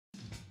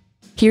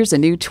Here's a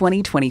new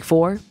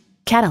 2024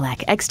 Cadillac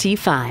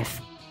XT5.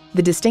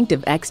 The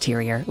distinctive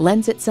exterior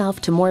lends itself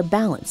to more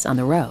balance on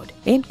the road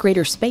and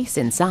greater space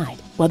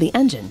inside, while the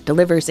engine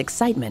delivers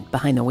excitement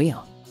behind the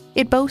wheel.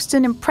 It boasts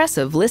an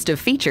impressive list of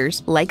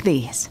features like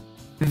these: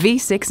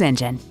 V6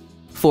 engine,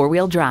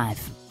 four-wheel drive,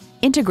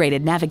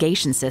 integrated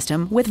navigation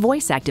system with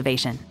voice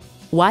activation,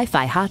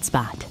 Wi-Fi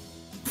hotspot,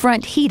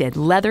 front heated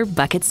leather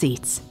bucket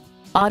seats,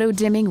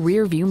 auto-dimming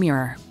rear view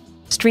mirror,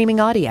 streaming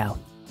audio,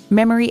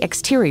 memory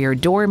exterior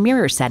door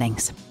mirror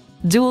settings,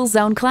 dual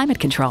zone climate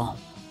control,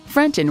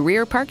 front and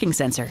rear parking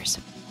sensors,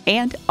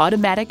 and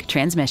automatic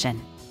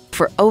transmission.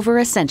 For over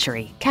a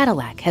century,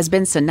 Cadillac has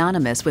been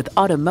synonymous with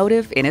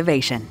automotive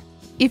innovation.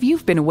 If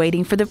you've been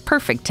waiting for the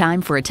perfect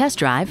time for a test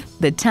drive,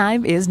 the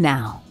time is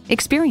now.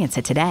 Experience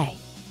it today.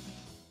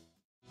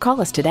 Call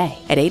us today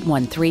at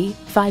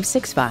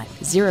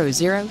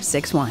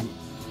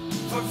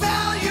 813-565-0061.